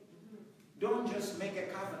it. Don't just make a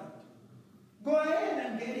covenant. Go ahead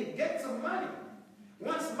and get it. Get some money.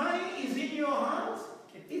 Once money is in your hands,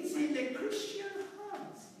 it's in the Christian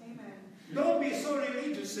hands. Amen. Don't be so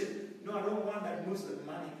religious. Say, no, I don't want that Muslim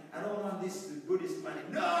money. I don't want this Buddhist money.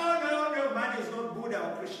 No. Money is not Buddha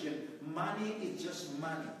or Christian. Money is just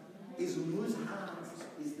money. Is whose hands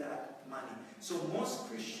is that money? So most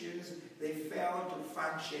Christians, they fail to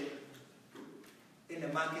function in the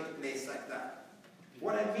marketplace like that.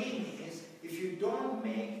 What I mean is, if you don't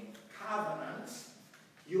make covenants,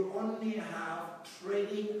 you only have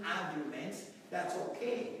trading arguments, that's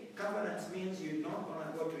okay. Covenants means you're not going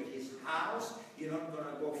to go to his house, you're not going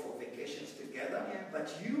to go for vacations together,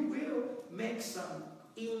 but you will make some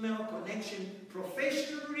email connection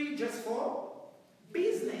professionally just for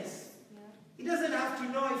business. He doesn't have to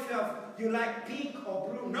know if you like pink or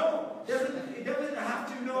blue. No. It doesn't have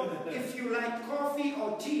to know if you like coffee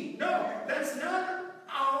or tea. No. That's none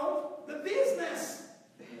of the business.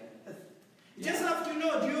 You just have to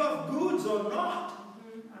know, do you have goods or not?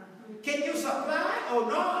 Can you supply or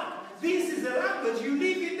not? This is the language. You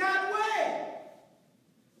live it that way.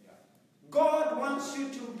 God wants you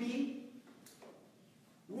to be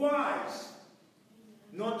wise.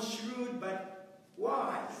 Not shrewd, but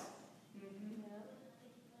wise.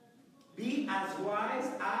 Be as wise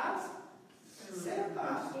as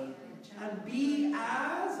serpent, and be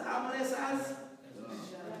as harmless as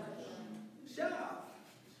dove.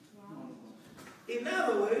 In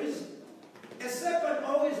other words, a serpent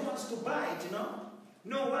always wants to bite, you know.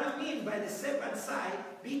 No, what I mean by the serpent side,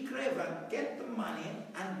 be clever, get the money,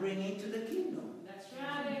 and bring it to the kingdom. That's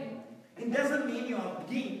right. It doesn't mean you're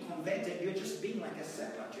being converted, you're just being like a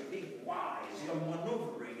serpent. You're being wise, you're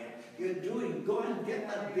maneuvering it. You're doing, go and get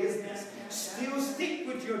that business. Still stick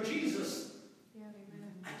with your Jesus.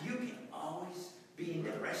 And you can always be in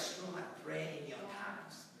the restroom and pray in your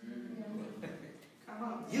tongues. Come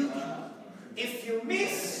on. You can. If you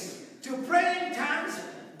miss to pray in tongues,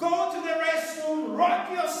 go to the restroom,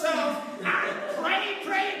 rock yourself, and pray.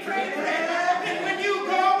 And when you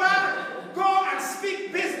go back, go and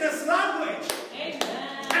speak business language.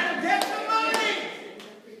 Amen. And get the money.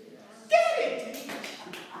 Get it.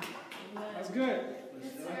 That's good.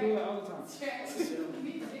 I do it all the time.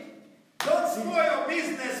 Don't spoil your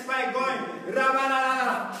business by going,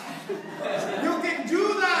 ra-ba-la-la-la. You can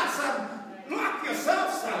do that, son. Lock yourself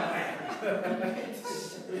somewhere.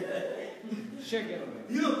 Shake it.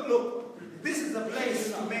 Look, this is a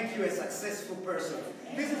place to make you a successful person.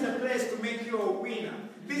 This is a place to make you a winner.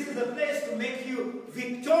 This is a place to make you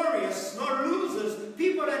victorious, not losers.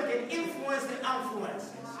 People that can influence the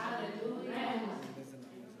influencers. Hallelujah.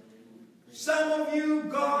 Some of you,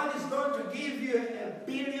 God is going to give you $1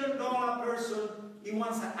 billion person. He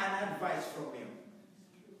wants an advice from you.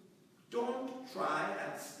 Don't try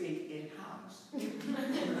and speak in tongues.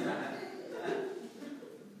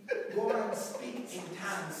 Go and speak in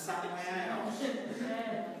tongues somewhere else.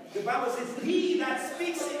 The Bible says, he that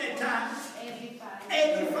speaks in a tongue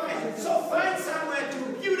edifies. So find somewhere to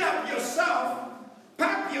build up yourself,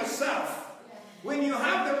 pack yourself. When you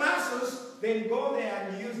have the muscles, then go there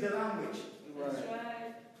and use the language. That's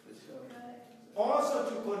right. Also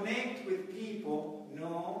to connect with people,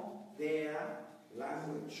 know their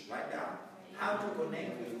language. Write down. How to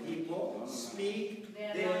connect with people, speak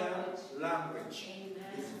their language.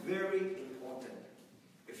 It's very important.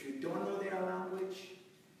 If you don't know their language,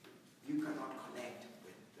 you cannot connect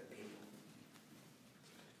with the people.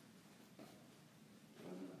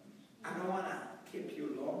 I don't want to keep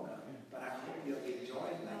you longer, but I hope you'll enjoy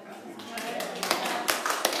it like I enjoyed.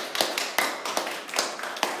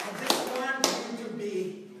 I just want you to be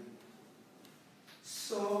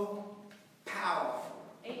so powerful.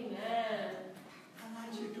 Amen. I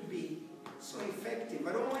want you to be so effective.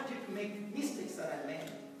 I don't want you to make mistakes that I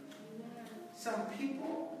made. Some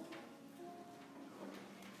people,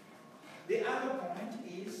 the other point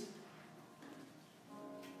is,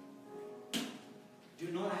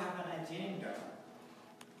 do not have an agenda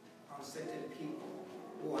on certain people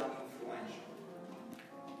who are influential.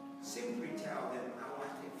 Simply tell them, I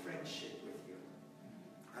want a friendship with you.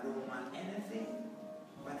 I don't want anything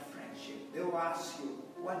but friendship. They will ask you,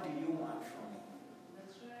 what do you want from me?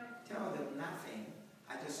 That's right. Tell them nothing.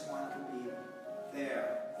 I just want to be there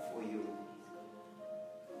for you.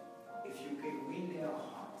 If you can win their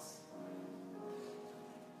hearts,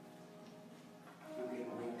 you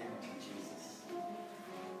can win them to Jesus.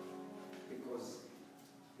 Because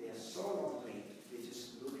they are so lonely, they're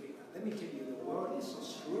just looking. Let me tell you, the world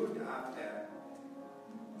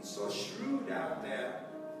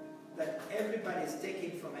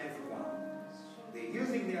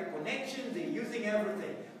giving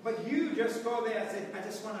everything. But you just go there and say, I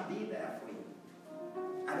just want to be there for you.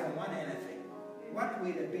 I don't want anything. What will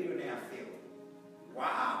a billionaire feel?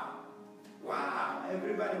 Wow. Wow.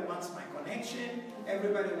 Everybody wants my connection.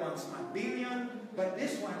 Everybody wants my billion. But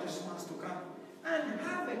this one just wants to come and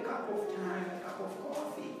have a cup of time, a cup of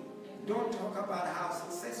coffee. Don't talk about how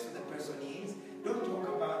successful the person is. Don't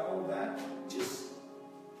talk about all that. Just,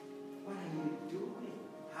 what are you doing?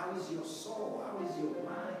 How is your soul? How is your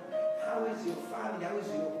mind? How is your family? How is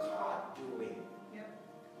your car doing? Yep.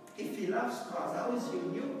 If he loves cars, how is your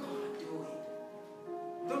new car doing?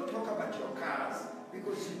 Don't talk about your cars,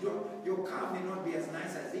 because your car may not be as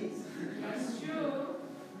nice as his. That's true.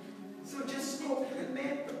 So just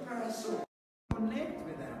compliment the person. Connect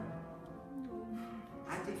with them.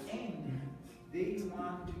 At the end, they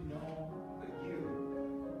want to know you.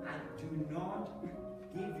 And do not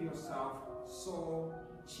give yourself so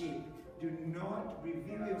cheap. Do not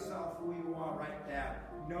reveal yourself who you are right there.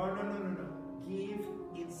 No. Give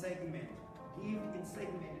in segment. Give in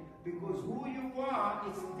segment. Because who you are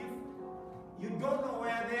is different. You don't know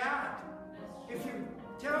where they are. If you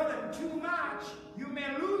tell them too much, you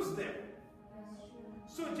may lose them.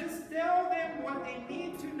 So just tell them what they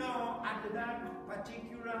need to know at that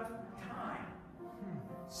particular time.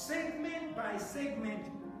 Segment by segment.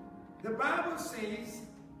 The Bible says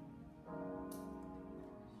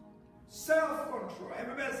self-control.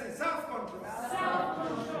 Everybody say self-control.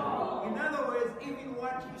 Self-control. In other words, even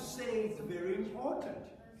what you say is very important.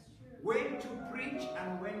 When to preach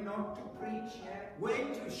and when not to preach.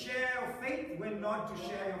 When to share your faith, when not to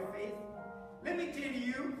share your faith. Let me tell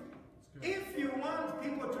you, if you want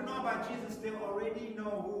people to know about Jesus, they already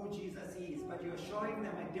know who Jesus is, but you're showing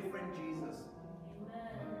them a different Jesus.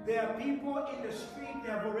 Amen. There are people in the street,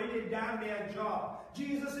 they have already done their job.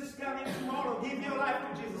 Jesus is coming tomorrow. Give your life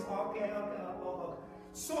to Jesus. Okay.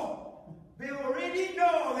 So, they already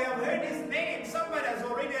know, they have heard his name. Somebody has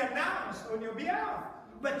already announced on your behalf.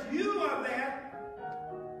 But you are there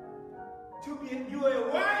to be, you're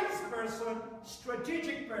a wise person,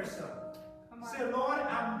 strategic person. Say, Lord,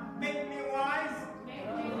 make me wise. Make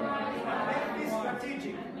me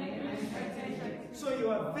strategic. So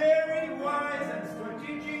you are a very wise and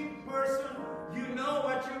strategic person. You know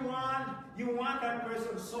what you want. You want that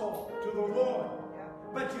person's soul to the Lord.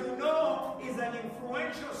 But you know it's an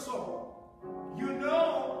influential soul. You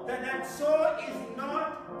know that that soul is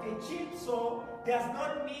not a cheap soul, does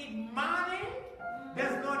not need money,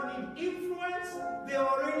 does not need influence. They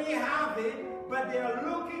already have it, but they are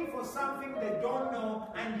looking for something they don't know,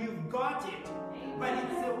 and you've got it. But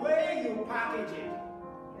it's the way you package it.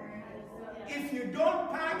 If you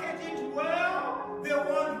don't package it well, they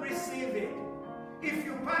won't receive it. If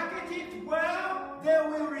you package it well, they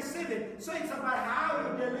will receive it. So it's about how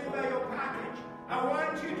you deliver your package. I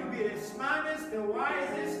want you to be the smartest, the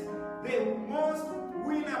wisest, the most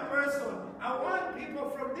winner person. I want people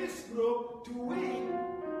from this group to win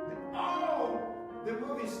all the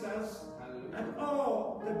movie stars and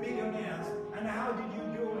all the billionaires. And how did you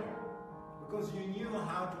do it? Because you knew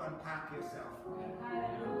how to unpack yourself.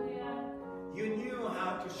 Hallelujah. You knew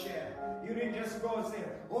how to share. You didn't just go and say,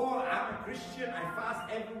 oh, I'm a Christian, I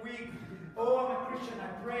fast every week. Oh, I'm a Christian, I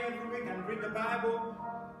pray every week and read the Bible.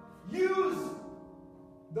 Use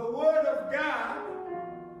the Word of God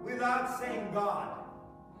without saying God.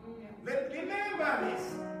 Remember this.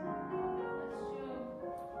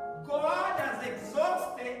 God has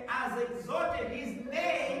exalted his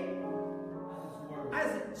name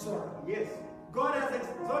God has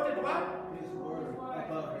exalted what? His word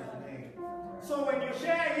above his name. So when you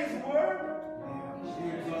share his word, He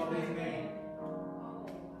exalts his name.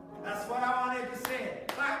 that's what I wanted to say.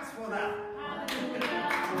 Thanks for that.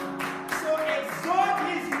 So exalt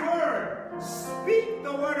his word. Speak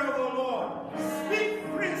the word of the Lord. Speak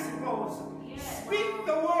principles. Speak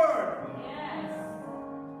the word.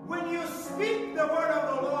 When you speak the word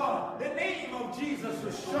of the Lord, the name of Jesus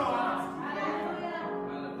will show up.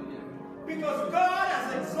 Because God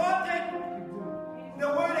has exalted, the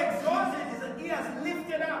word exalted is that he has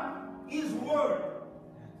lifted up his word.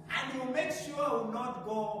 And he will make sure it will not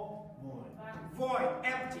go void,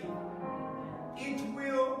 empty. It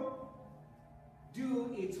will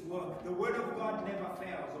do its work. The word of God never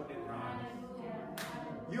fails on the ground.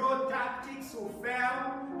 Your tactics will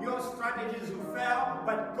fail, your strategies will fail,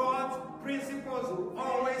 but God's principles will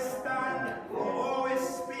always stand, will always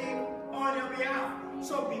speak on your behalf.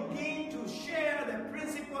 So begin to share the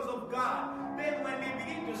principles of God. Then when they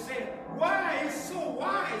begin to say, why are you so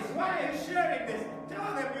wise? Why are you sharing this?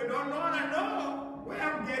 Tell them you don't want to know where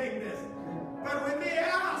I'm getting this. But when they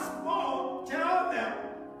ask more, tell them,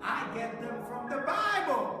 I I get them from the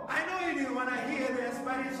Bible. I know you didn't want to hear this,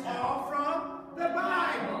 but it's all from the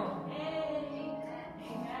Bible.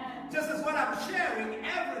 Just as what I'm sharing,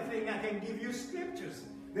 everything I can give you scriptures.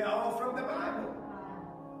 They're all from the Bible.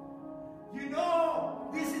 You know,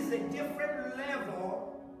 this is a different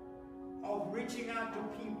level of reaching out to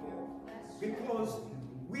people, because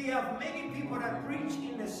we have many people that preach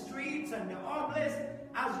in the streets and the obelisk.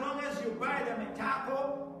 As long as you buy them a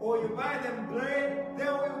taco or you buy them bread, they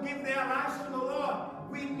will give their lives to the Lord.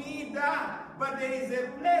 We need that. But there is a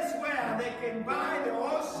place where they can buy the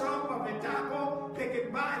whole shop of a taco, they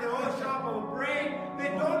can buy the whole shop of bread. They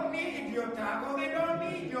don't need your taco, they don't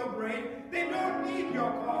need your bread, they don't need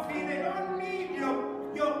your coffee, they don't need your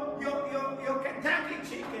Kentucky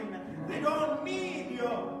chicken, they don't need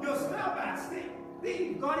your Starbucks.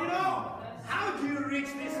 They've got it all. How do you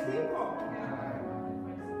reach these people?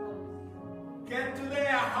 Get to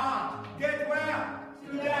their heart. Get where?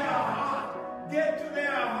 To their heart. Get to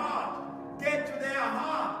their heart. Get to their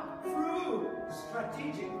heart through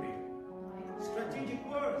strategic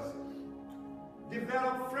words.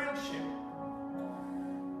 Develop friendship.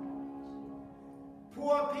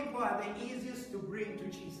 Poor people are the easiest to bring to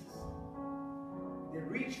Jesus. The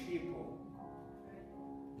rich people,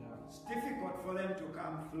 it's difficult for them to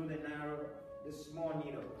come through the small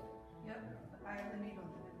needle. Yep, the eye of the needle.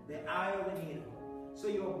 The eye of the needle. So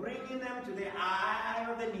you're bringing them to the eye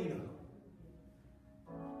of the needle.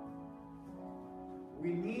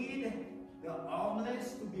 We need the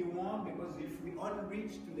homeless to be one, because if we only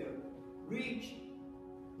reach to the rich,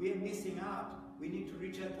 we are missing out. We need to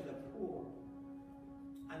reach out to the poor.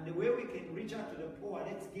 And the way we can reach out to the poor,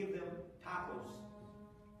 let's give them tacos.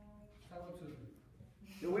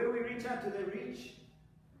 The way we reach out to the rich,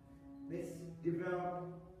 let's develop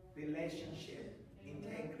relationship,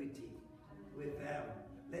 integrity with them.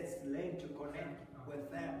 Let's learn to connect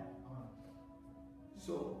with them.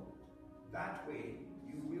 So that way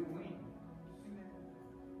you will win.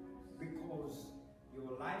 Because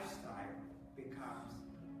your lifestyle becomes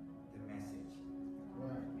the message.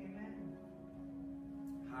 Amen.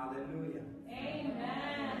 Hallelujah.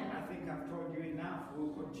 Amen. I think I've told you enough.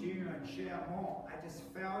 We'll continue and share more. I just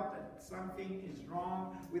felt that something is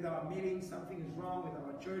wrong with our meeting, something is wrong with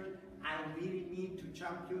our church. I really need to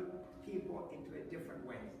champion people into a different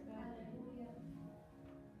way.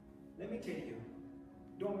 Let me tell you,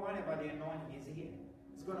 don't worry about the anointing is here.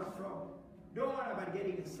 It's going to flow. Don't worry about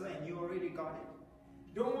getting slain. You already got it.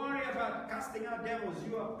 Don't worry about casting out devils.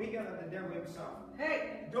 You are bigger than the devil himself.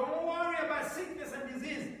 Hey! Don't worry about sickness and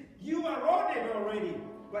disease. You are on it already.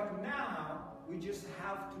 But now, we just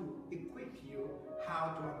have to equip you how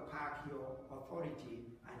to unpack your authority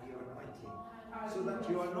and your anointing. So that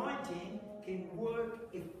your anointing can work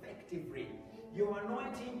effectively. Your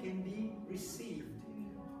anointing can be received.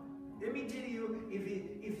 Let me tell you,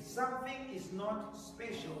 if something is not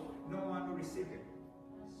special, no one will receive it.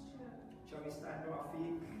 Shall we stand to our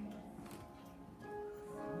feet?